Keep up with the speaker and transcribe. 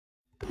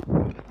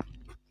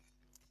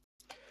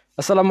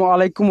আসসালামু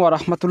আলাইকুম ওয়া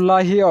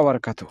রাহমাতুল্লাহি ওয়া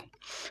বারাকাতুহু।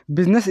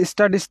 বিজনেস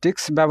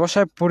স্ট্যাটিস্টিক্স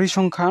ব্যবসায়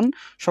পরিসংখ্যান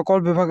সকল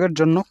বিভাগের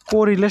জন্য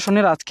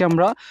কোরিলেশনের আজকে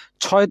আমরা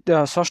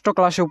ষষ্ঠ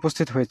ক্লাসে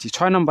উপস্থিত হয়েছি,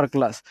 6 নম্বর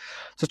ক্লাস।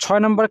 তো 6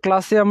 নম্বর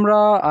ক্লাসে আমরা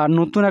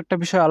নতুন একটা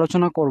বিষয়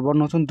আলোচনা করব,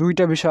 নতুন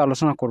দুইটা বিষয়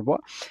আলোচনা করব।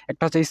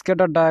 একটা হচ্ছে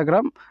scatter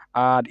diagram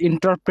R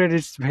interpret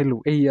it's value,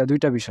 এই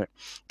দুইটা বিষয়।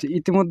 তো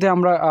ইতিমধ্যে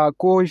আমরা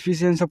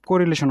কোএফিসিয়েন্টস অফ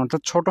কোরিলেশন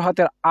অর্থাৎ ছোট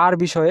হাতের আর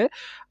বিষয়ে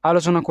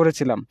আলোচনা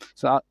করেছিলাম।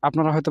 সো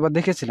আপনারা হয়তো বা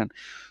দেখেছিলেন।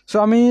 সো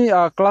আমি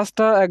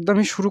ক্লাসটা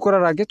একদমই শুরু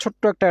করার আগে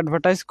ছোট্ট একটা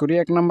অ্যাডভার্টাইজ করি।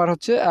 এক নাম্বার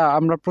হচ্ছে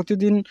আমরা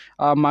প্রতিদিন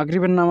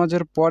মাগরিবের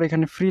নামাজের পর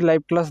এখানে ফ্রি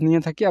লাইভ ক্লাস নিয়ে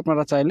থাকি।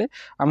 আপনারা চাইলে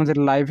আমাদের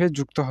লাইভে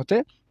যুক্ত হতে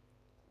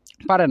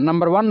পারেন।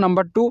 নাম্বার 1,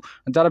 নাম্বার 2,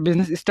 যারা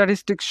বিজনেস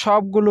স্ট্যাটিস্টিক্স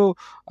সবগুলো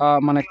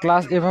মানে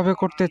ক্লাস এভাবে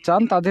করতে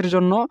চান তাদের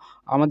জন্য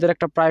আমাদের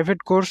একটা প্রাইভেট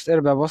কোর্স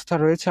এর ব্যবস্থা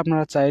রয়েছে।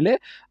 আপনারা চাইলে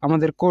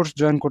আমাদের কোর্স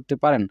জয়েন করতে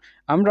পারেন।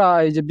 আমরা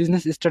এই যে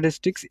বিজনেস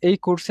স্ট্যাটিস্টিক্স এই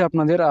কোর্সে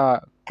আপনাদের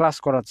ক্লাস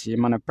করাচ্ছি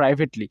মানে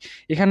প্রাইভেটলি।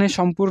 এখানে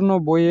সম্পূর্ণ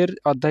বইয়ের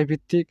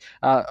অধ্যায়ভিত্তিক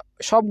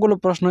সবগুলো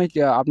প্রশ্নই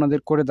আপনাদের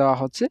করে দেওয়া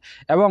হচ্ছে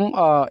এবং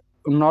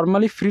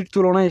নর্মালি ফ্রির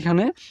তুলনায়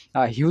এখানে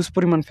হিউজ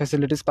পরিমাণ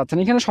ফ্যাসিলিটিস পাচ্ছেন।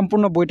 এখানে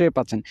সম্পূর্ণ বইটাই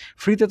পাচ্ছেন,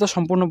 ফ্রিতে তো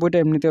সম্পূর্ণ বইটা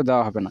এমনিতেও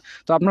দেওয়া হবে না।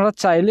 তো আপনারা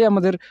চাইলে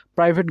আমাদের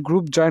প্রাইভেট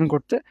গ্রুপ জয়েন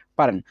করতে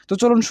পারেন। তো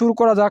চলুন শুরু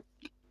করা যাক।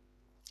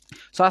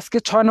 সো আজকে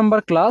 6 নম্বর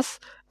ক্লাস।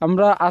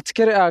 আমরা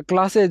আজকের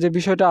ক্লাসে যে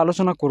বিষয়টা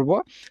আলোচনা করব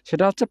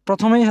সেটা হচ্ছে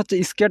প্রথমেই হচ্ছে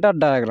স্ক্যাটার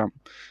ডায়াগ্রাম।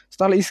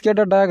 তাহলে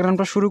স্ক্যাটার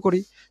ডায়াগ্রামটা শুরু করি।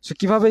 সো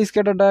কীভাবে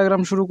স্ক্যাটার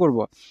ডায়াগ্রাম শুরু করব?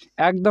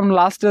 একদম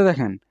লাস্টে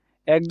দেখেন,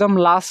 একদম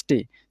লাস্টে।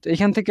 তো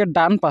এখান থেকে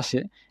ডান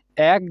পাশে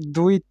 1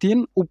 2 3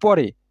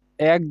 উপরে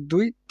 1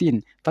 2 3,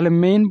 তাহলে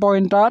মেইন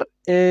পয়েন্টার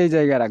এই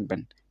জায়গায় রাখবেন,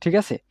 ঠিক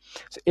আছে?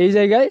 সো এই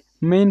জায়গায়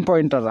মেইন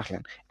পয়েন্টার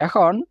রাখলেন।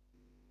 এখন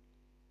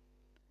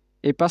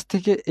এই পাশ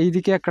থেকে এই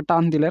দিকে একটা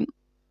টান দিলেন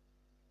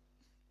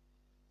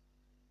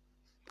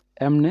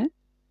এমনে,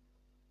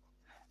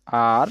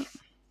 আর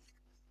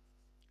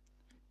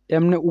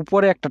এমনে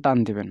উপরে একটা টান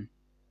দিবেন,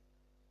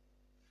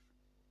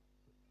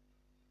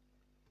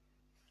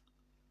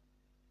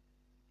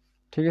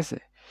 ঠিক আছে?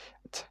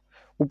 আচ্ছা,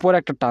 উপরে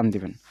একটা টান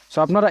দিবেন। সো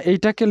আপনারা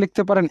এইটাকে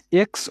লিখতে পারেন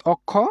এক্স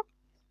অক্ষ,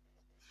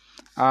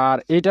 আর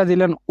এইটা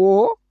দিলেন ও,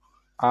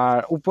 আর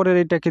উপরের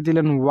এইটাকে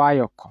দিলেন ওয়াই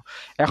অক্ষ।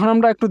 এখন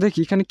আমরা একটু দেখি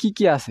এখানে কি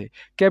কি আছে।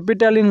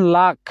 ক্যাপিটাল ইন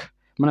লাখ,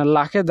 মানে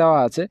লাখে দেওয়া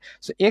আছে।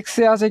 সো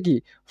এক্সে আছে কি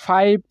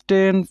 5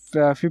 10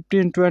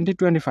 15 20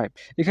 25,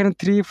 এখানে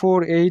 3 4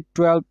 8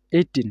 12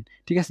 18,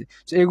 ঠিক আছে?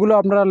 সো এগুলো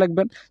আপনারা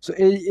লিখবেন। সো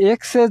এই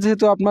এক্সে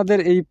যেহেতু আপনাদের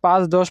এই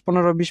 5 10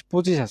 15 20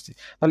 25 আছে,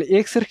 তাহলে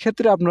এক্সের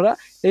ক্ষেত্রে আপনারা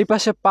এই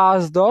পাশে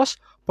 5 10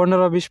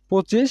 15 20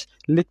 25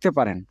 লিখতে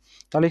পারেন।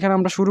 তাহলে এখানে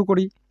আমরা শুরু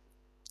করি।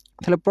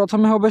 তাহলে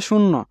প্রথমে হবে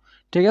 0,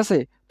 ঠিক আছে?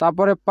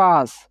 তারপরে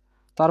 5,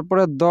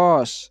 তারপরে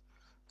 10,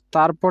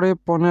 তারপরে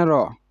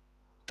 15,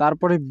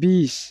 তারপরে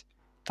 20,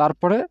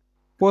 তারপরে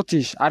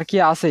 25, আর কি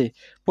আছে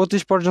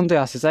 25 পর্যন্তই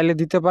আছে, চাইলে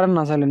দিতে পারেন,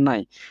 না চাইলে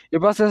নাই।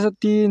 এবার আছে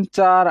 3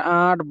 4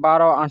 8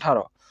 12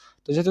 18।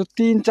 তো যেহেতু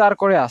 3 4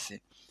 করে আছে,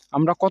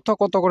 আমরা কত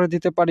কত করে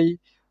দিতে পারি?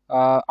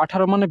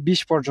 18 মানে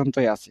 20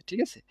 পর্যন্তই আছে, ঠিক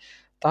আছে?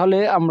 তাহলে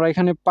আমরা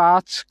এখানে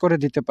 5 করে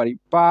দিতে পারি।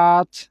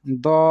 5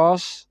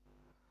 10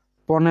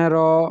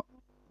 15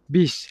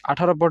 20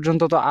 18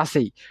 পর্যন্ত তো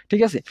আছেই,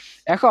 ঠিক আছে?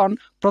 এখন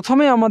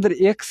প্রথমে আমাদের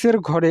এক্স এর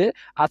ঘরে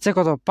আছে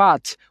কত?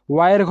 5,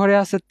 ওয়াই এর ঘরে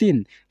আছে 3,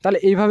 তাহলে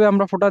এইভাবে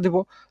আমরা ফোঁটা দেব।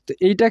 তো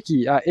এইটা কি,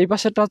 এই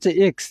পাশেরটা হচ্ছে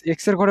এক্স,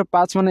 এক্স এর ঘরে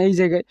 5 মানে এই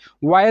জায়গায়,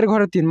 ওয়াই এর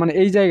ঘরে 3 মানে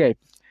এই জায়গায়।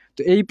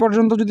 তো এই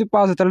পর্যন্ত যদি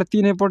 5 হয় তাহলে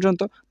 3 এ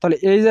পর্যন্ত, তাহলে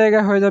এই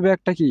জায়গায় হয়ে যাবে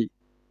একটা কি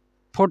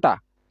ফোঁটা,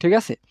 ঠিক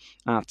আছে?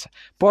 আচ্ছা,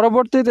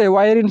 পরবর্তীতে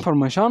ওয়াই এর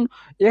ইনফরমেশন,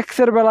 এক্স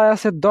এর বেলায়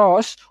আছে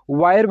 10,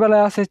 ওয়াই এর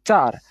বেলায় আছে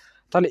 4,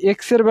 তাহলে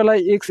এক্স এর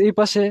বেলায় এক্স এই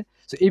পাশে,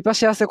 এই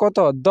পাশে আছে কত?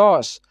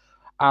 10,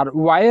 আর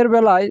ওয়াই এর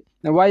বেলায়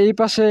ওয়াই এই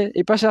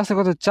পাশে আছে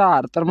কত?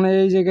 4, তার মানে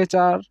এই জায়গায়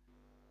 4,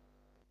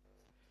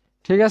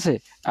 ঠিক আছে?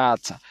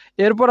 আচ্ছা,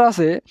 এরপর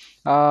আছে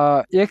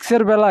এক্স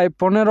এর বেলায়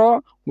 15,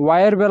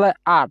 ওয়াই এর বেলায়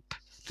 8।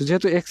 তো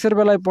যেহেতু এক্স এর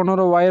বেলায়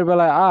 15, ওয়াই এর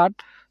বেলায় 8,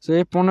 তো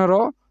এই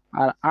 15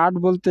 আর 8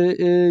 বলতে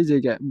এই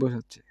জায়গায়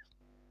বোঝাচ্ছে,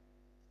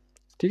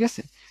 ঠিক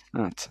আছে?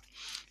 আচ্ছা,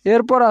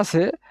 এরপর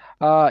আছে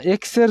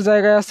এক্স এর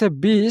জায়গায় আছে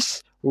 20,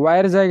 ওয়াই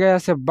এর জায়গায়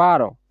আছে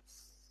 12,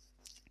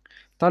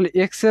 তাহলে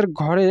এক্স এর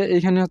ঘরে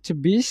এখানে হচ্ছে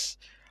 20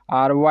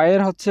 আর ওয়াই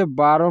এর হচ্ছে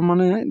 12,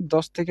 মানে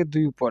 10 থেকে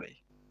 2 উপরে।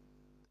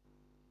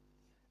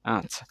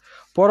 আচ্ছা,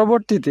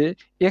 পরবর্তীতে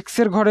এক্স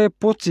এর ঘরে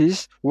 25,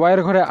 ওয়াই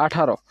এর ঘরে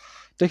 18।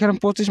 তো এখানে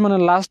 25 মানে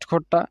লাস্ট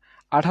ঘরটা,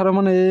 18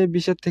 মানে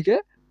 20 থেকে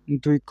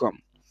 2 কম।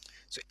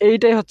 সো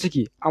এইটাই হচ্ছে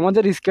কি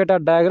আমাদের স্ক্যাটার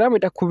ডায়াগ্রাম।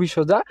 এটা খুবই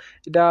সোজা,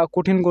 এটা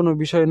কঠিন কোনো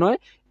বিষয় নয়।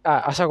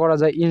 আশা করা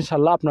যায়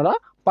ইনশাল্লাহ আপনারা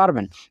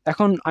পারবেন।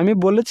 এখন আমি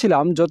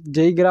বলেছিলাম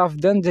যেই গ্রাফ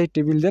দেন, যেই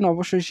টেবিল দেন,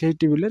 অবশ্যই সেই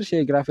টেবিলের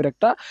সেই গ্রাফের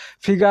একটা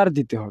ফিগার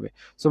দিতে হবে।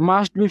 সো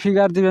মাস্ট বি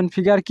ফিগার দিবেন।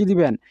 ফিগার কি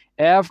দিবেন?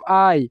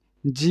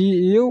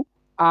 FIGURE,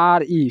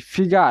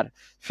 figure.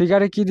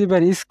 ফিগারে কি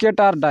দিবেন?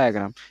 Scatter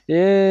diagram.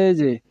 এই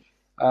যে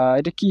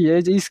এটা কি,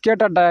 এই যে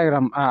স্ক্যাটার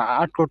ডায়াগ্রাম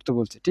আর্ট করতে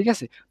বলছে, ঠিক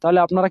আছে? তাহলে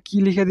আপনারা কি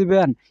লিখে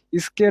দিবেন?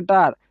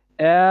 Scatter,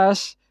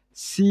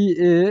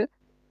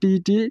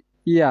 SCATTER,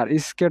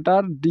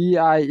 scatter,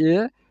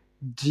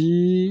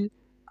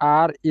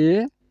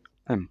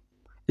 DIAGRAM,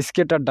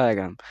 স্কেটার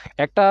diagram.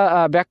 একটা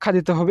ব্যাখ্যা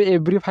দিতে হবে,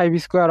 every 5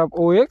 square of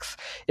O x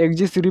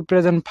axis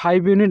represent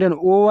 5 unit and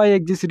O Y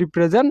axis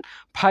represent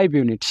 5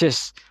 unit. শেষ,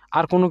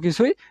 আর কোনো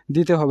কিছুই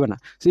দিতে হবে না।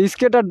 সো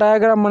স্কেটার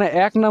ডায়াগ্রাম মানে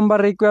 1 নাম্বার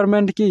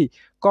রিকোয়ারমেন্ট কি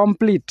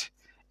কমপ্লিট,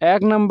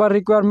 1 নাম্বার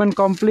রিকোয়ারমেন্ট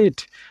কমপ্লিট।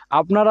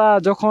 আপনারা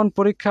যখন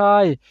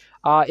পরীক্ষায়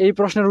এই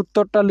প্রশ্নের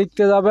উত্তরটা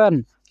লিখতে যাবেন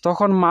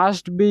তখন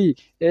মাস্ট বি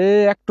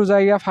একটু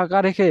জায়গা ফাঁকা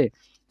রেখে,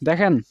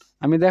 দেখেন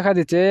আমি দেখা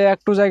দিচ্ছি,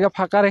 একটু জায়গা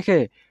ফাঁকা রেখে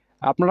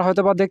আপনারা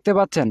হয়তো বা দেখতে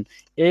পাচ্ছেন,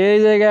 এই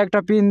জায়গায় একটা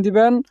পিন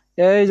দিবেন,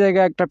 এই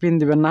জায়গায় একটা পিন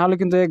দিবেন, না হলে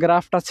কিন্তু এই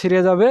গ্রাফটা ছিঁড়ে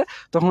যাবে,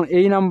 তখন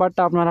এই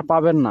নাম্বারটা আপনারা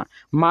পাবেন না।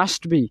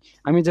 মাস্ট বি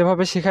আমি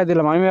যেভাবে শিখাই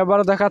দিলাম, আমি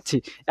আবারও দেখাচ্ছি,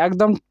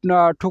 একদম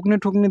ঠুকনি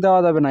ঠুকনি দেওয়া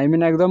যাবে না,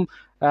 একদম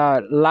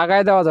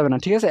লাগাই দেওয়া যাবে না,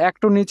 ঠিক আছে?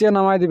 একটু নিচে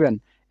নামাই দিবেন,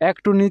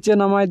 একটু নিচে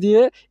নামাই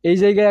দিয়ে এই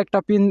জায়গায় একটা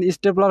পিন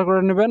স্টেপলার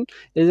করে নেবেন,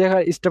 এই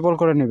জায়গায় স্টেপল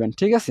করে নেবেন,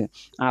 ঠিক আছে?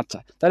 আচ্ছা,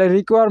 তাহলে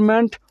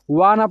রিকোয়ারমেন্ট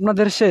 1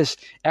 আপনাদের শেষ।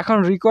 এখন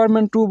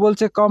রিকোয়ারমেন্ট 2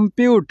 বলছে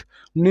কম্পিউট,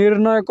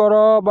 নির্ণয়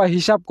করো বা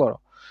হিসাব করো।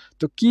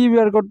 তো কি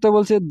বের করতে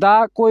বলছে? দ্য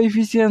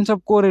কোএফিসিয়েন্টস অফ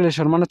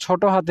কোরিলেশন, মানে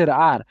ছোট হাতের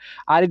আর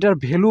এটার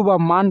ভ্যালু বা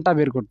মানটা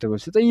বের করতে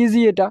বলছে। তো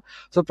ইজি এটা।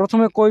 তো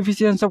প্রথমে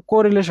কোএফিসিয়েন্টস অফ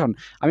কোরিলেশন,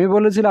 আমি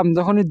বলেছিলাম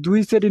যখনই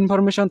 2 সেট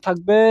ইনফরমেশন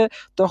থাকবে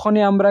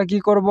তখনই আমরা কি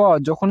করব,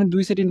 যখনই 2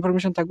 সেট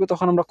ইনফরমেশন থাকবে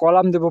তখন আমরা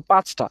কলাম দেব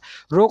 5টা,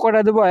 রো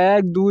কটা দেব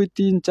 1 2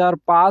 3 4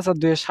 5 আর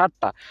 2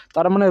 7টা,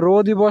 তার মানে রো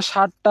দিব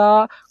 7টা,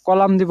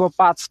 কলাম দিব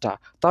 5টা।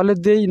 তাহলে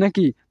দেই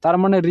নাকি? তার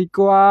মানে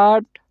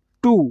required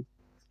 2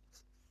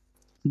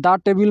 the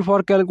table for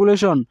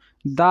calculation,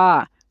 the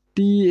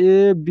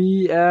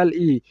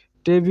table,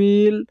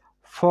 table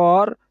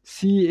for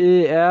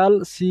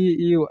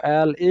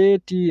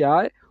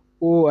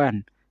calculation,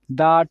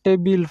 the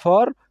table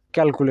for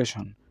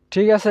calculation,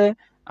 ঠিক আছে?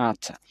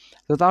 আচ্ছা,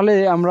 তো তাহলে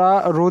আমরা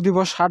রো দিব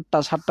 7টা,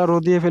 7টা রো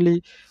দিয়ে ফেলি,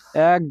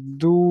 1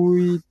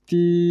 2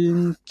 3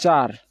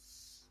 4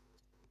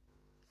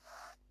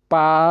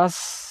 5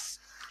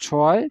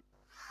 6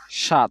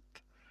 7,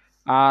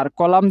 আর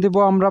কলাম দিব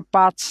আমরা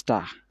 5টা,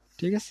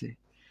 ঠিক আছে?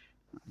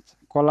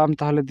 কলাম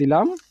তাহলে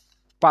দিলাম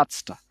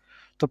 5টা।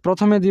 তো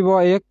প্রথমে দিব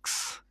এক্স,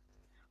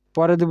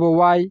 পরে দিব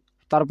ওয়াই,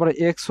 তারপরে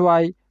এক্স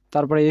ওয়াই,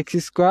 তারপরে এক্স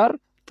স্কোয়ার,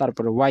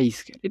 তারপরে ওয়াই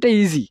স্কোয়ার। এটা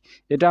ইজি,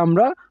 এটা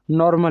আমরা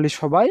নর্মালি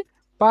সবাই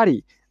পারি।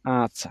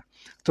 আচ্ছা,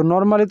 তো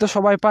নর্মালি তো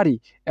সবাই পারি।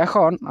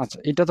 এখন আচ্ছা,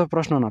 এটা তো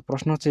প্রশ্ন না,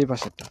 প্রশ্ন হচ্ছে এই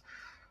পাশেরটা।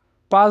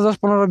 5 10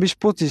 15 20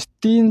 25,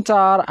 3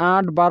 4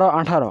 8 12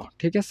 18,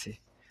 ঠিক আছে?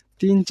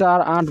 3 4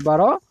 8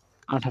 12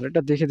 18,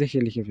 এটা দেখে দেখে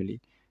লিখে ফেলি।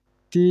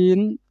 3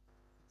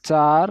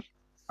 4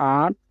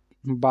 8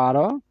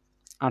 12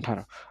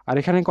 18, আর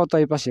এখানে কত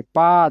এই পাশে?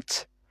 5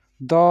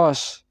 10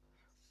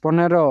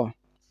 15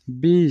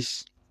 20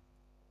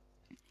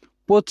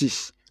 25,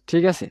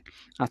 ঠিক আছে?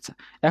 আচ্ছা,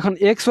 এখন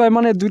এক্স ওয়াই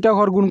মানে দুইটা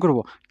ঘর গুণ করব,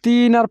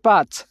 3 আর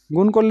 5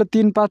 গুণ করলে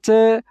 3 5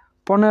 এ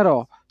 15,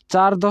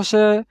 4 10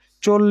 এ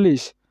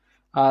 40,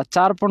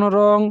 4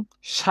 15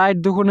 60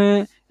 দুগুণে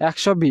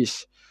 120,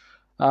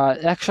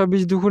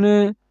 120 দুগুণে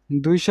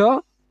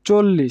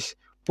 240,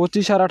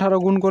 25 আর 18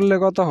 গুণ করলে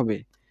কত হবে?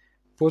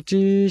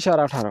 25 আর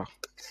 18,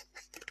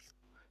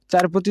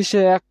 4 25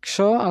 এ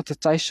 100, আচ্ছা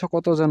 400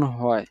 কত যেন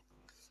হয়,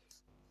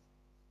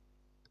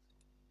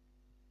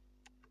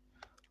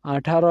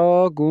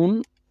 18 গুণ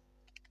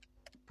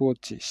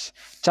 25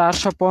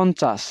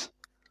 450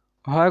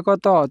 হয়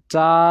কত?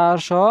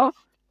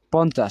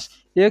 450।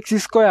 এক্স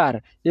স্কোয়ার,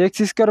 এক্স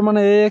স্কোয়ার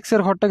মানে এক্স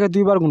এর ঘরটাকে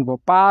দুইবার গুনবো,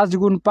 5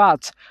 গুণ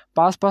 5,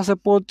 5 5 এ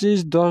 25,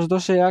 10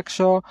 10 এ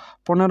 100,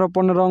 15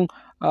 15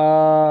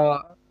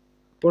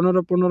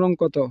 15 15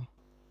 কত?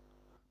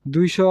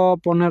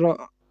 215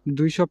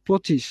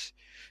 225,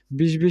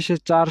 20 20 এ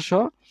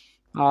 400,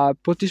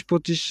 25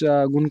 25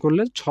 গুণ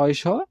করলে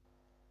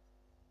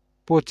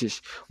 625।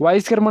 ওয়াই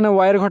স্কোয়ার মানে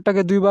ওয়াইয়ের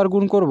ঘরটাকে দুইবার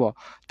গুণ করব,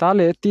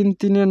 তাহলে 3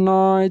 3 এ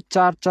 9,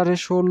 4 4 এ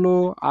 16,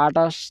 8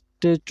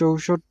 8 এ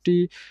 64,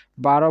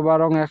 12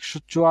 12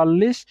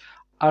 144,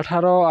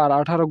 18 আর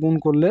 18 গুণ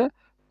করলে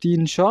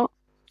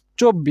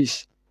 324,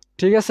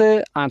 ঠিক আছে?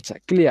 আচ্ছা,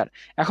 ক্লিয়ার।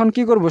 এখন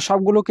কি করব?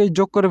 সবগুলোকেই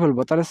যোগ করে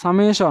ফেলবো। তাহলে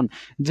সামেশন,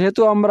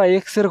 যেহেতু আমরা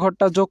এক্স এর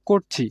ঘরটা যোগ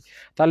করছি,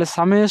 তাহলে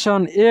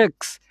সামেশন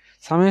এক্স,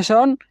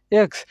 সামেশন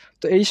এক্স,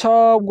 তো এই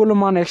সবগুলো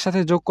মান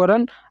একসাথে যোগ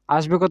করেন,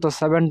 আসবে কত?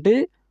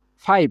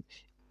 75।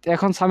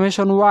 এখন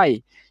সামেশন ওয়াই,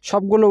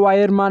 সবগুলো ওয়াই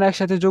এর মান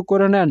একসাথে যোগ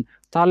করে নেন,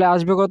 তাহলে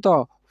আসবে কত?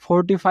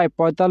 45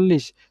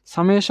 45।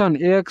 সামেশন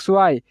এক্স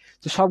ওয়াই,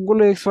 তো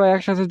সবগুলো এক্স ওয়াই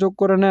একসাথে যোগ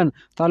করে নেন,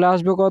 তাহলে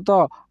আসবে কত?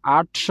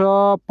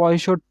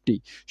 865।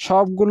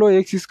 সবগুলো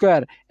এক্স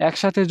স্কোয়ার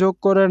একসাথে যোগ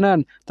করে নেন,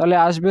 তাহলে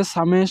আসবে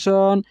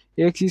সামেশন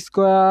এক্স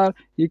স্কোয়ার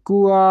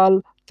ইকুয়াল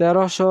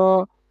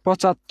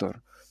 1375।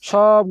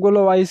 সবগুলো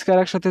ওয়াই স্কোয়ার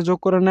একসাথে যোগ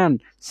করে নেন,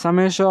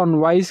 সামেশন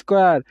ওয়াই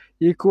স্কোয়ার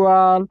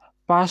ইকুয়াল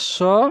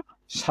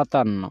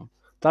 557।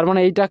 তার মানে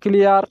এইটা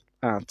ক্লিয়ার।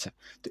 আচ্ছা,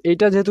 তো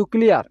এইটা যেহেতু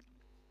ক্লিয়ার,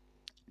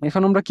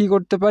 এখন আমরা কি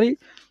করতে পারি?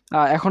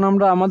 এখন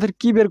আমরা আমাদের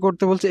কি বের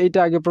করতে বলছে এইটা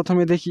আগে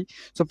প্রথমে দেখি।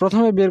 তো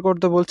প্রথমে বের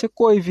করতে বলছে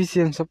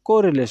কোএফিসিয়েন্টস অফ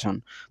কোরিলেশন,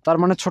 তার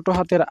মানে ছোট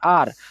হাতের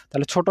আর।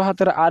 তাহলে ছোট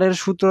হাতের আর এর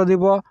সূত্র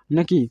দিব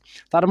নাকি?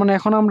 তার মানে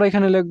এখন আমরা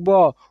এখানে লিখব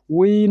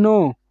উই নো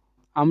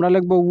আমরা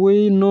লিখবো we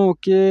know,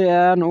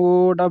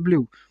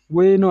 KNOW,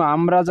 we know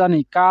আমরা জানি।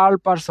 Curl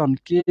person,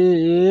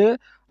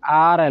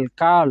 KARL,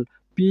 curl,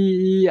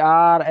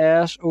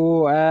 PERSONS,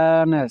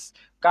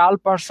 curl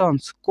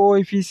persons.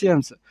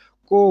 কোএফিসিয়েন্টস,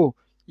 কো,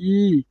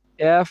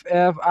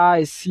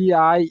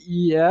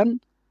 EFFICIEN,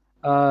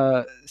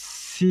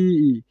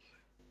 CE,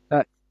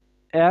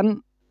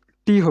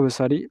 NT হবে,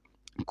 sorry.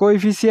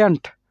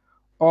 Coefficient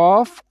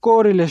of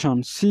correlation,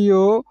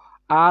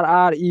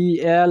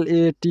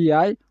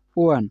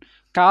 CORRELATION,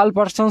 curl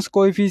persons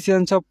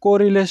কোএফিসিয়েন্টস of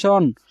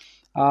correlation.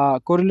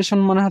 Correlation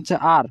মানে হচ্ছে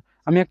আর।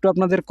 আমি একটু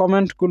আপনাদের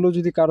কমেন্টগুলো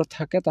যদি কারো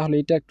থাকে তাহলে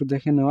এটা একটু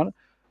দেখে নেওয়ার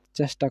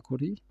চেষ্টা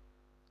করি।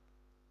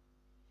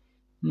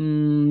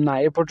 না,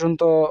 এ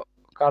পর্যন্ত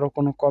কারো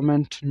কোনো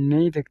কমেন্ট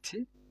নেই দেখছি।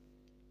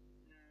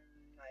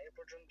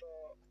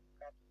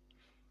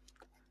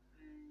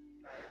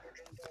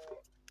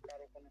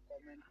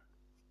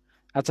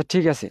 আচ্ছা,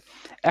 ঠিক আছে।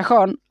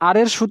 এখন আর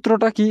এর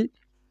সূত্রটা কি?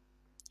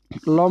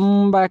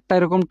 লম্বা একটা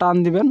এরকম টান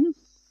দিবেন,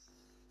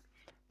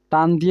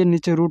 টান দিয়ে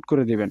নিচে রুট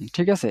করে দিবেন,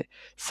 ঠিক আছে।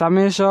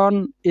 Summation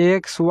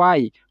x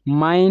Y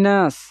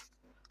minus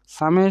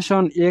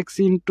summation x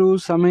into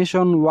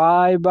summation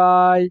Y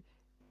by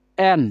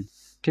N,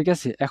 ঠিক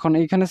আছে। এখন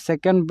এইখানে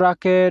সেকেন্ড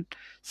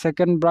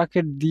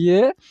ব্রাকেট দিয়ে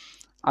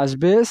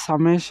আসবে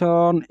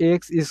summation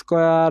x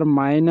square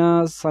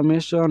minus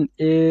summation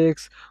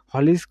x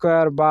whole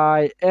square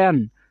by N,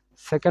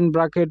 second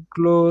bracket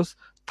close,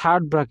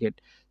 third bracket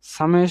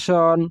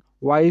summation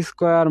Y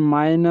square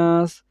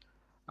minus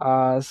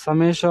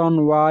summation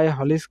Y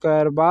whole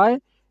square by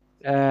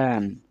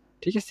N,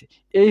 ঠিক আছে।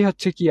 এই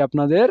হচ্ছে কি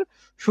আপনাদের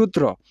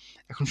সূত্র।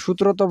 এখন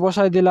সূত্র তো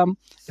বসাই দিলাম।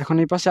 এখন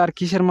এই পাশে আর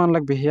কিসের মান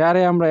লাগবে?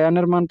 হেয়ারে আমরা এন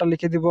এর মানটা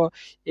লিখে দিব,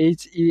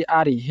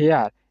 HERE,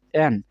 হেয়ার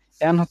এন।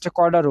 এন হচ্ছে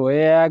কয়টা রো?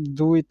 1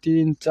 2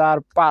 3 4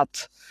 5,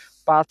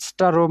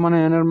 5টা রো মানে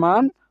এন এর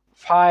মান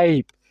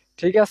 5,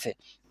 ঠিক আছে।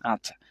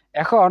 আচ্ছা,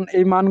 এখন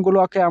এই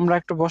মানগুলোকে আমরা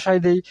একটু বসাই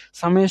দেই।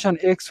 সামেশন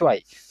এক্স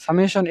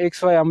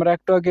ওয়াই আমরা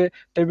একটু আগে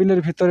টেবিলের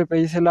ভিতরে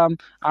পেয়েছিলাম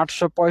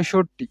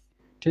 865,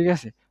 ঠিক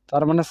আছে।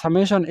 তার মানে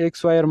সামেশন এক্স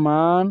ওয়াই এর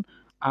মান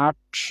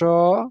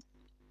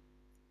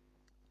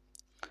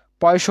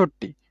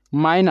 865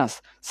 minus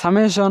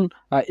summation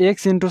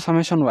x into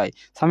summation Y.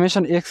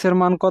 Summation x এর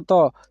মান কত?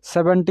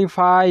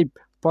 75,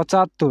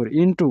 75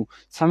 ইন্টু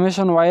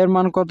সামেশন ওয়াই এর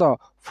মান কত?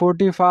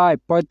 45,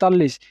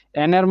 45।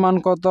 এন এর মান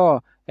কত?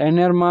 এন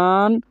এর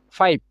মান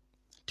 5,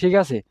 ঠিক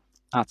আছে।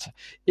 আচ্ছা,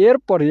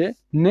 এরপরে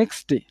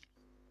নেক্সটে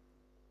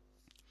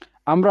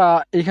আমরা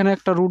এখানে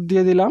একটা রুট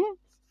দিয়ে দিলাম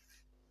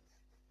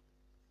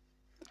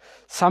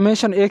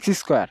সামেশন এক্স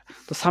স্কোয়ার।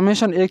 তো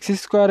সামেশন এক্স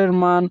স্কোয়ারের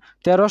মান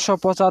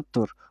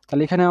 1375,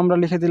 তাহলে এখানে আমরা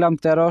লিখে দিলাম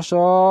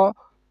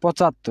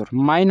 1375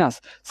 মাইনাস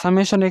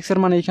সামেশন এক্স এর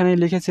মান এখানে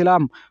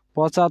লিখেছিলাম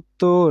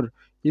 75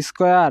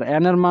 স্কোয়ার,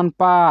 এন এর মান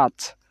 5,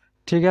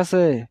 ঠিক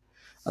আছে।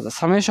 আচ্ছা,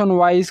 সামেশন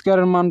ওয়াই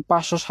স্কোয়ারের মান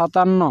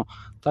 557,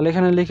 তাহলে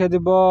এখানে লিখে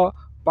দিব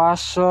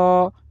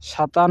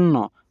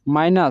 557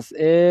 minus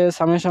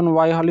summation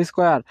Y whole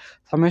square,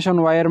 summation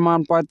Y এর মান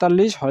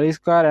 45 হোল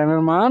স্কোয়ার, এন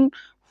এর মান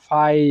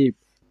 5,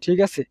 ঠিক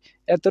আছে।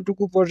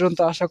 এতটুকু পর্যন্ত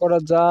আশা করা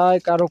যায়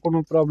কারো কোনো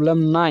প্রবলেম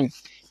নাই,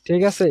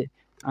 ঠিক আছে।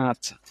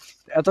 আচ্ছা,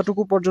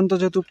 এতটুকু পর্যন্ত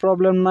যেহেতু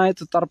প্রবলেম নাই,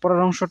 তো তারপরের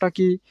অংশটা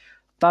কি?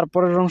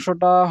 তারপরের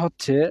অংশটা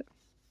হচ্ছে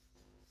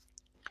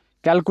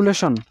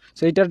ক্যালকুলেশন।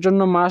 সো এইটার জন্য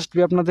মাস্ট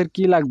বি আপনাদের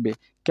কি লাগবে?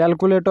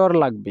 ক্যালকুলেটর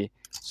লাগবে।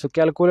 সো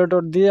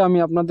ক্যালকুলেটর দিয়ে আমি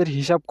আপনাদের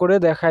হিসাব করে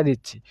দেখায়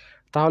দিচ্ছি,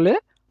 তাহলে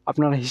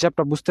আপনারা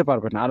হিসাবটা বুঝতে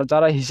পারবেন। আর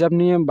যারা হিসাব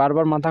নিয়ে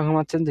বারবার মাথা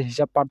ঘামাচ্ছেন যে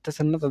হিসাব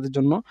পারতেছেন না, তাদের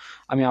জন্য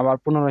আমি আবার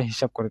পুনরায়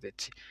হিসাব করে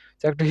দিচ্ছি।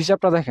 তো একটু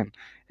হিসাবটা দেখেন।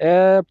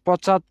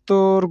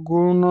 75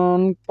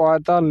 গুণন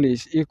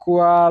 45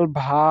 ইকুয়াল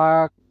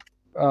ভাগ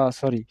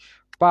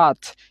 5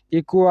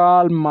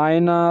 ইকুয়াল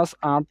মাইনাস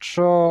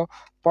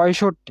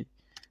 865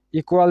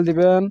 ইকুয়াল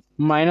দিবেন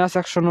মাইনাস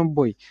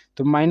 190।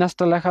 তো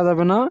মাইনাসটা লেখা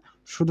যাবে না,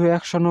 শুধু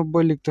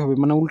 190 লিখতে হবে,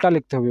 মানে উল্টা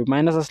লিখতে হবে।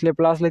 মাইনাস আসলে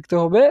প্লাস লিখতে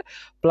হবে,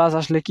 প্লাস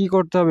আসলে কি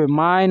করতে হবে?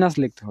 মাইনাস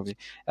লিখতে হবে।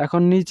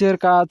 এখন নিচের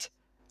কাজ,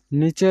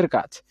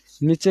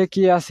 নিচে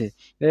কি আছে?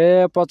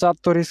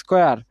 75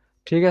 স্কোয়ার,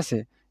 ঠিক আছে।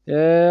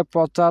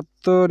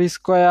 75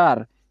 স্কোয়ার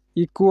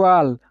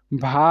ইকুয়াল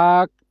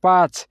ভাগ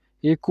 5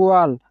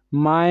 ইকুয়াল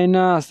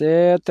মাইনাস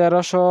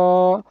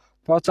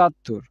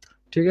 1375,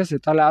 ঠিক আছে।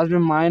 তাহলে আসবে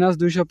মাইনাস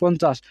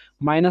 250।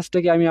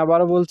 মাইনাসটাকে আমি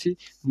আবারও বলছি,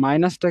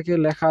 মাইনাসটাকে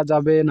লেখা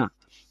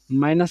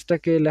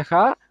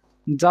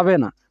যাবে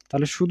না,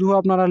 তাহলে শুধু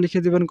আপনারা লিখে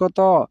দিবেন কত?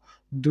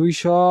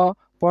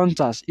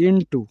 250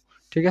 ইন্টু,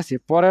 ঠিক আছে।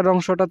 পরের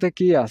অংশটাতে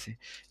কি আছে?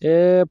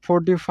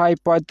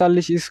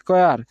 45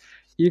 স্কোয়ার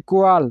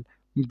ইকুয়াল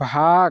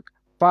ভাগ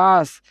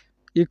 5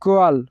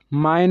 ইকুয়াল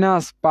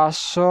মাইনাস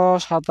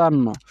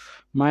 557।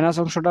 মাইনাস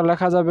অংশটা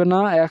লেখা যাবে না,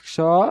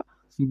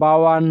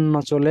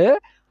 152 চলে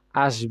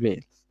আসবে,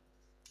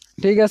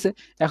 ঠিক আছে।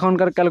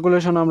 এখনকার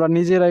ক্যালকুলেশন আমরা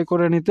নিজেরাই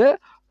করে নিতে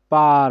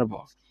পারবো,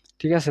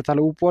 ঠিক আছে।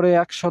 তাহলে উপরে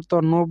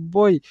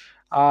 190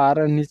 আর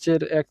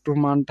নিচের একটু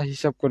মানটা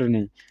হিসাব করে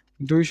নেই।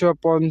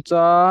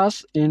 250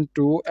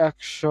 ইন্টু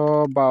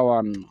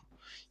 152,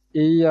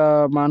 এই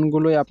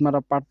মানগুলোই আপনারা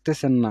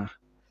পারতেছেন না,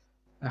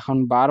 এখন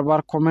বারবার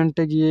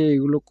কমেন্টে গিয়ে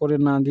এগুলো করে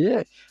না দিয়ে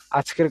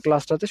আজকের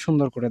ক্লাসটাতে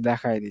সুন্দর করে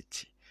দেখাই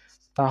দিচ্ছি,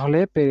 তাহলে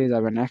পেরে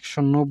যাবেন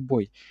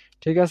 190।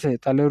 ঠিক আছে,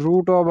 তাহলে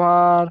রুট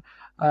ওভার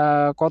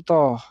কত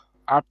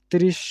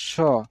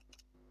 3800,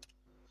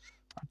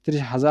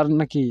 38,000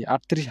 নাকি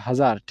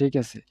 38,000। ঠিক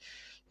আছে,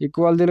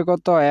 ইকুয়াল দিলে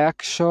কত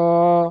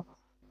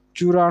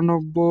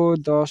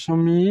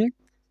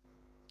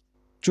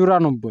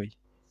 194.94।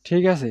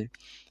 ঠিক আছে,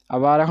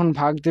 আবার এখন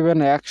ভাগ দিবেন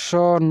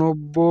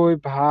 190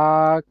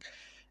 ভাগ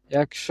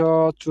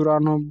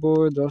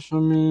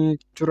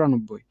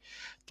 194.94,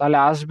 তাহলে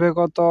আসবে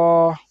কত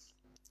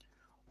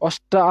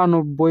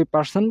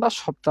 98% বা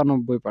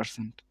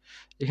 97%।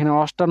 এখানে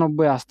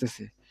 98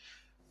 আসতেছে।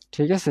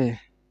 ঠিক আছে,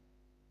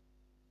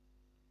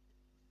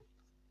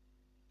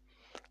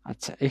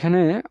 আচ্ছা এখানে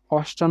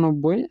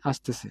 98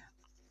 আসতেছে।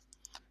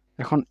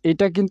 এখন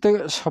এটা কিন্তু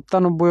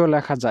 97ও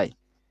লেখা যায়।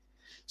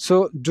 সো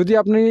যদি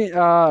আপনি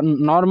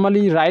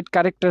নর্মালি রাইট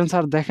কারেক্ট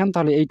অ্যান্সার দেখেন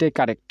তাহলে এইটাই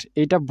কারেক্ট,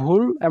 এইটা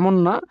ভুল এমন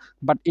না,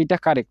 বাট এটা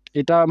কারেক্ট,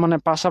 এটা মানে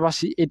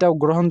পাশাপাশি এটাও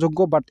গ্রহণযোগ্য,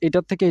 বাট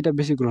এটার থেকে এটা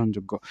বেশি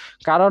গ্রহণযোগ্য।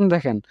 কারণ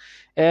দেখেন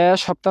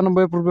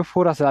 97 পূর্বে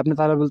 4 আছে, আপনি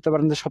তাহলে বলতে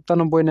পারেন যে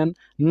 97 নেন,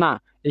 না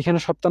এখানে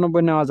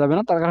 97 নেওয়া যাবে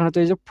না, তার কারণ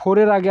হচ্ছে এই যে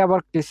 4-এর আগে আবার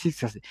 6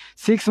 আছে,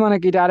 6 মানে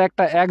কি এটা আর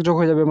একটা 1 যোগ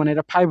হয়ে যাবে, মানে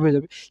এটা 5 হয়ে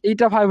যাবে,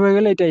 এইটা 5 হয়ে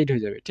গেলে এটা 8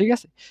 হয়ে যাবে। ঠিক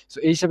আছে, সো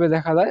এই হিসাবে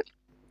দেখা যায়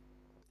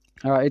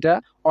এটা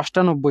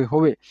 98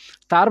 হবে।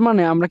 তার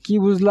মানে আমরা কি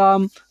বুঝলাম,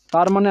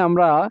 তার মানে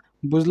আমরা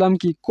বুঝলাম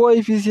কি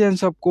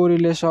কোএফিসিয়েন্টস অফ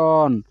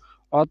কোরিলেশন,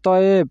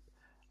 অতএব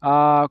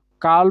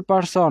curl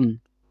person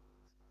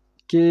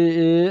K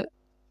A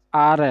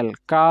R L,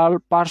 curl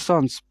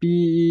persons P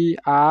E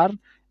R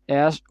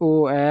S O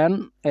N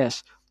S,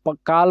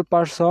 curl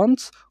persons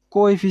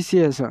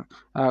coefficient,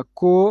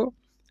 co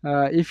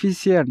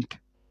efficient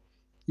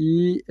E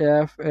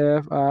F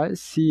F I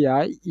C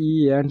I E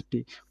N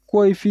T,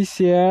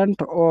 coefficient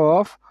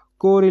of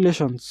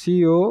correlation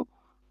CO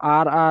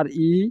R R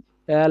E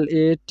L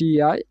A T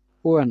I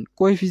O N,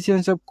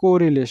 কোএফিসিয়েন্টস of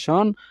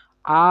correlation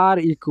R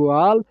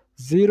equal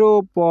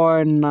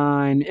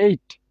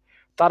 0.98।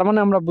 তার মানে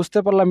আমরা বুঝতে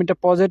পারলাম এটা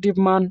positive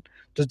মান।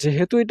 তো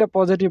যেহেতু এটা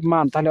পজিটিভ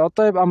মান, তাহলে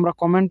অতএব আমরা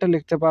কমেন্টে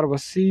লিখতে পারবো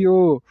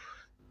C O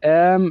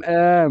M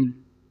M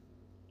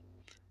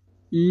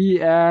E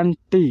N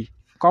T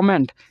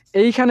comment.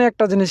 এইখানে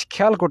একটা জিনিস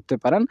খেয়াল করতে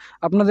পারেন,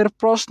 আপনাদের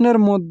প্রশ্নের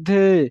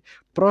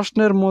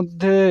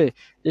মধ্যে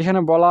এখানে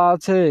বলা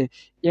আছে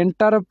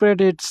ইন্টারপ্রেট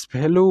ইটস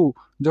ভ্যালু,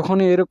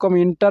 যখনই এরকম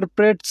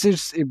ইন্টারপ্রেটস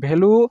ইটস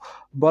ভ্যালু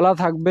বলা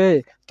থাকবে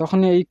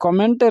তখনই এই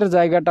কমেন্টের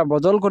জায়গাটা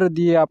বদল করে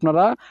দিয়ে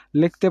আপনারা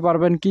লিখতে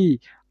পারবেন কি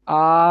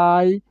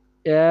I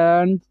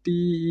N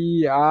T E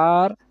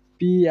R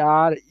P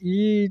R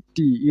E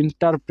T,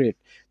 interpret.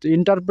 তো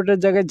ইন্টারপ্রেটের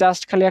জায়গায়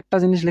জাস্ট খালি একটা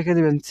জিনিস লিখে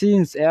দিবেন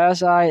since, S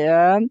I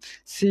N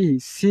C,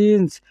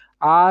 since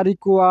R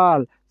equal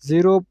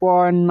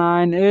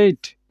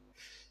 0.98।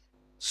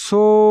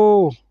 So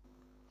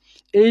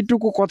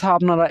এইটুকু কথা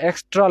আপনারা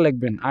এক্সট্রা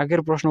লিখবেন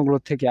আগের প্রশ্নগুলো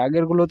থেকে,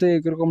 আগেরগুলোতে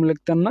এরকম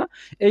লিখতেন না,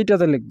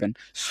 এইটাতে লিখবেন।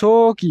 সো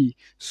কি,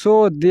 so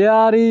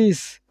there is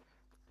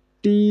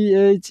T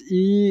H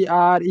E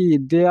R E,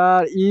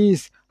 there is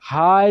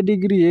high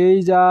degree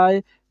H I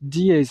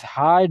G H,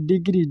 high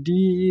degree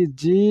D E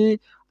G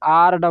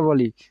R double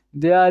E,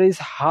 there is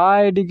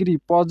high degree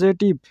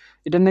positive,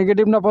 এটা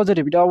নেগেটিভ না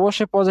positive, এটা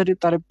অবশ্যই positive,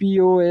 তাহলে P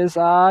O S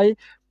I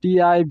T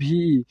I V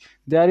E,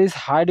 there is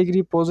high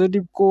degree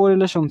positive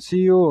correlation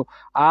CO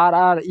R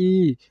R E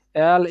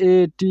L A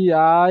T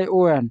I O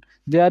N,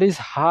 there is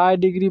high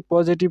degree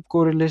positive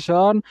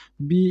correlation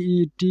B E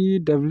T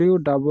W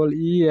double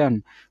E N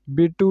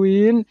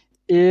between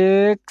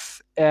x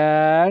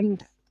and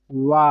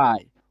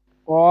Y.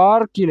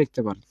 Or কি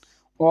লিখতে পারেন,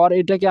 or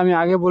এটাকে আমি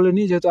আগে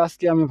বলিনি, যেহেতু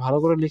আজকে আমি ভালো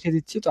করে লিখে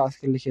দিচ্ছি তো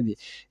আজকে লিখে দিই,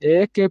 এ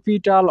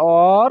capital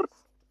or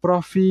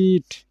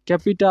profit,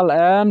 capital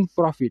and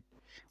profit,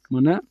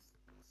 মানে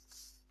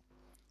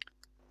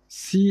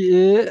C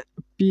A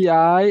P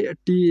I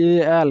T A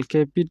L,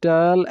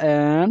 capital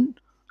and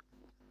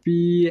P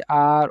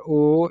R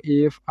O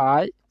F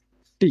I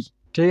T.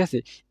 ঠিক আছে,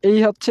 এই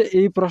হচ্ছে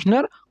এই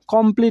প্রশ্নের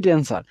কমপ্লিট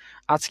অ্যান্সার।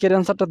 আজকের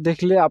অ্যান্সারটা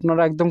দেখলে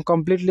আপনারা একদম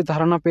কমপ্লিটলি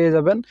ধারণা পেয়ে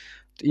যাবেন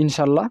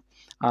ইনশাল্লাহ।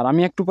 আর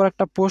আমি একটু পর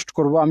একটা পোস্ট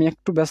করব, আমি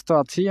একটু ব্যস্ত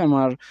আছি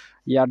আমার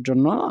ইয়ার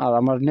জন্য, আর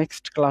আমার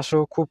নেক্সট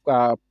ক্লাসও খুব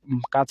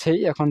কাছেই,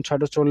 এখন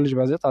 6:40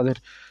 বাজে, তাদের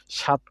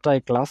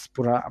 7টায় ক্লাস,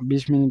 পুরা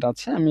 20 মিনিট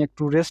আছে, আমি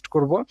একটু রেস্ট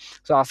করব।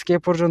 তো আজকে এ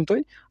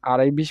পর্যন্তই, আর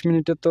এই 20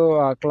 মিনিটে তো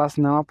ক্লাস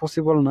নেওয়া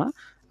পসিবল না,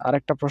 আর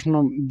একটা প্রশ্ন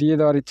দিয়ে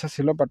দেওয়ার ইচ্ছা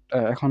ছিল, বাট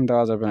এখন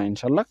দেওয়া যাবে না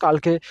ইনশাল্লাহ।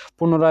 কালকে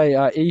পুনরায়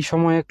এই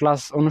সময়ে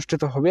ক্লাস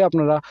অনুষ্ঠিত হবে,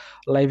 আপনারা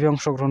লাইভে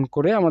অংশগ্রহণ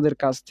করে আমাদের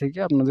কাছ থেকে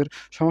আপনাদের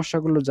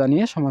সমস্যাগুলো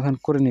জানিয়ে সমাধান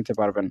করে নিতে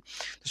পারবেন।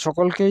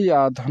 সকলকেই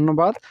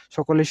ধন্যবাদ,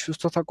 সকলেই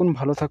সুস্থ থাকুন,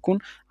 ভালো থাকুন।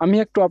 আমি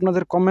একটু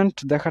আপনাদের কমেন্ট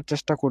দেখার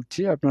চেষ্টা করছি,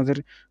 আপনাদের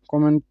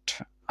কমেন্ট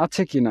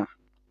আছে কি না।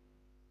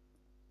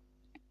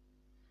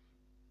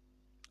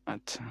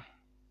 আচ্ছা,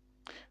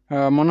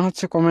 মনে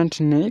হচ্ছে কমেন্ট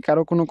নেই,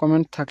 কারো কোনো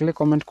কমেন্ট থাকলে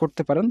কমেন্ট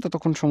করতে পারেন,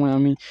 ততক্ষণ সময়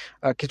আমি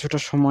কিছুটা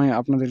সময়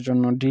আপনাদের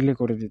জন্য ডিলে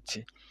করে দিচ্ছি।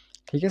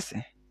 ঠিক আছে,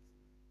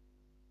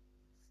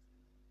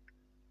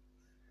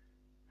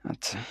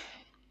 আচ্ছা।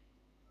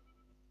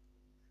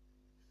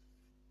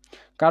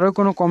 কারো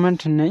কোনো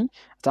কমেন্ট নেই।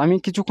 আচ্ছা, আমি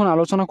কিছুক্ষণ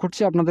আলোচনা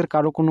করছি, আপনাদের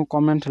কারো কোনো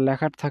কমেন্ট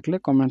লেখার থাকলে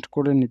কমেন্ট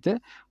করে নিতে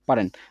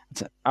পারেন।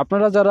 আচ্ছা,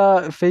 আপনারা যারা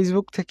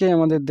ফেসবুক থেকে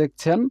আমাদের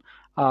দেখছেন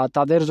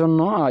তাদের জন্য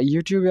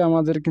ইউটিউবে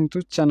আমাদের কিন্তু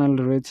চ্যানেল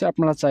রয়েছে,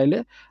 আপনারা চাইলে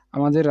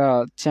আমাদের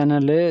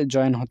চ্যানেলে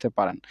জয়েন হতে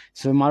পারেন।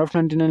 সো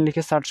মারুফ99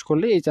 লিখে সার্চ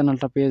করলে এই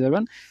চ্যানেলটা পেয়ে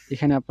যাবেন।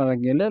 এখানে আপনারা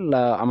গেলে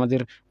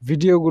আমাদের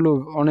ভিডিওগুলো,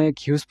 অনেক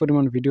হিউজ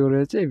পরিমাণ ভিডিও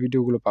রয়েছে, এই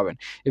ভিডিওগুলো পাবেন।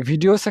 এই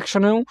ভিডিও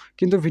সেকশনেও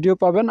কিন্তু ভিডিও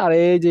পাবেন, আর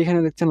এই যে এখানে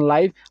দেখছেন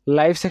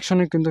লাইভ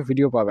সেকশনে কিন্তু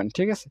ভিডিও পাবেন,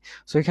 ঠিক আছে।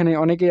 সো এখানে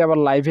অনেকেই আবার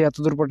লাইভে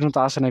এতদূর পর্যন্ত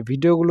আসে না,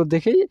 ভিডিওগুলো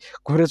দেখেই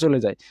ঘুরে চলে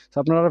যায়। তো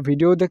আপনারা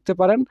ভিডিও দেখতে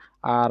পারেন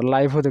আর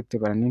লাইভও দেখতে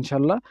পারেন,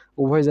 ইনশাল্লাহ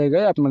উভয়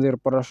জায়গায় আপনাদের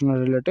পড়াশোনা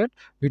রিলেটেড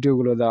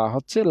ভিডিওগুলো দেওয়া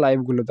হচ্ছে,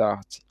 লাইভগুলো দেওয়া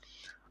হচ্ছে।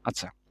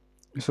 আচ্ছা,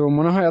 সো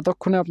মনে হয়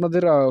এতক্ষণে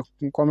আপনাদের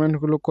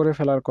কমেন্টগুলো করে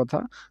ফেলার কথা।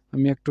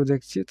 আমি একটু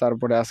দেখছি,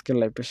 তারপরে আজকের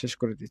লাইভটা শেষ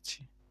করে দিচ্ছি।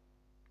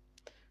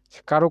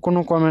 কারো কোনো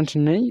কমেন্ট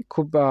নেই,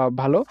 খুব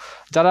ভালো।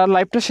 যারা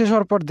লাইভটা শেষ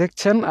হওয়ার পর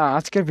দেখছেন,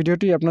 আজকের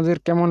ভিডিওটি আপনাদের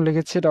কেমন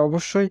লেগেছে এটা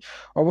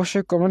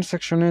অবশ্যই কমেন্ট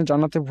সেকশনে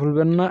জানাতে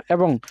ভুলবেন না।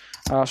 এবং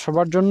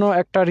সবার জন্য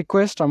একটা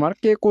রিকোয়েস্ট আমার,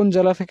 কে কোন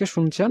জেলা থেকে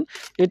শুনছেন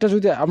এটা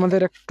যদি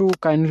আমাদের একটু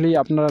কাইন্ডলি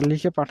আপনারা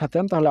লিখে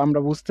পাঠাতেন, তাহলে আমরা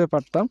বুঝতে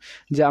পারতাম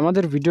যে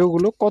আমাদের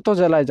ভিডিওগুলো কত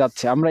জেলায়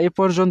যাচ্ছে। আমরা এ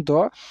পর্যন্ত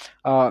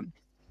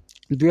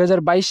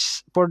 2022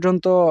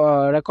 পর্যন্ত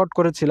রেকর্ড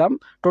করেছিলাম,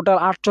 টোটাল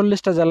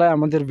 48টা জেলায়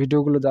আমাদের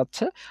ভিডিওগুলো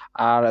যাচ্ছে।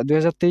 আর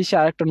 2023-এ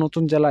আরেকটা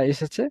নতুন জেলা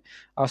এসেছে,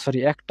 সরি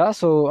একটা।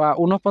 সো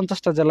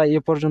 49টা জেলায় এ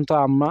পর্যন্ত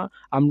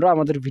আমরা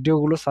আমাদের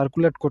ভিডিওগুলো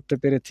সার্কুলেট করতে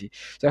পেরেছি।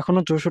 তো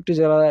এখনও 64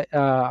 জেলায়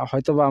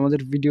হয়তো বা আমাদের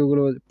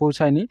ভিডিওগুলো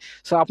পৌঁছায়নি।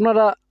 সো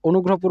আপনারা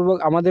অনুগ্রহপূর্বক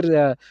আমাদের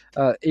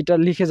এটা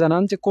লিখে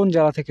জানান যে কোন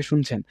জেলা থেকে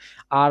শুনছেন।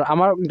 আর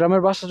আমার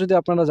গ্রামের ভাষা যদি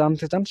আপনারা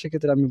জানতে চান,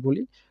 সেক্ষেত্রে আমি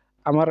বলি,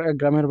 আমার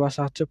গ্রামের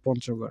ভাষা হচ্ছে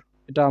পঞ্চগড়,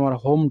 এটা আমার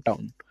হোম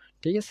টাউন,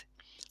 ঠিক আছে।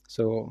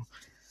 সো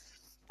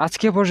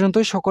আজকে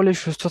পর্যন্তই, সকলেই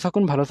সুস্থ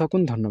থাকুন, ভালো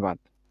থাকুন, ধন্যবাদ।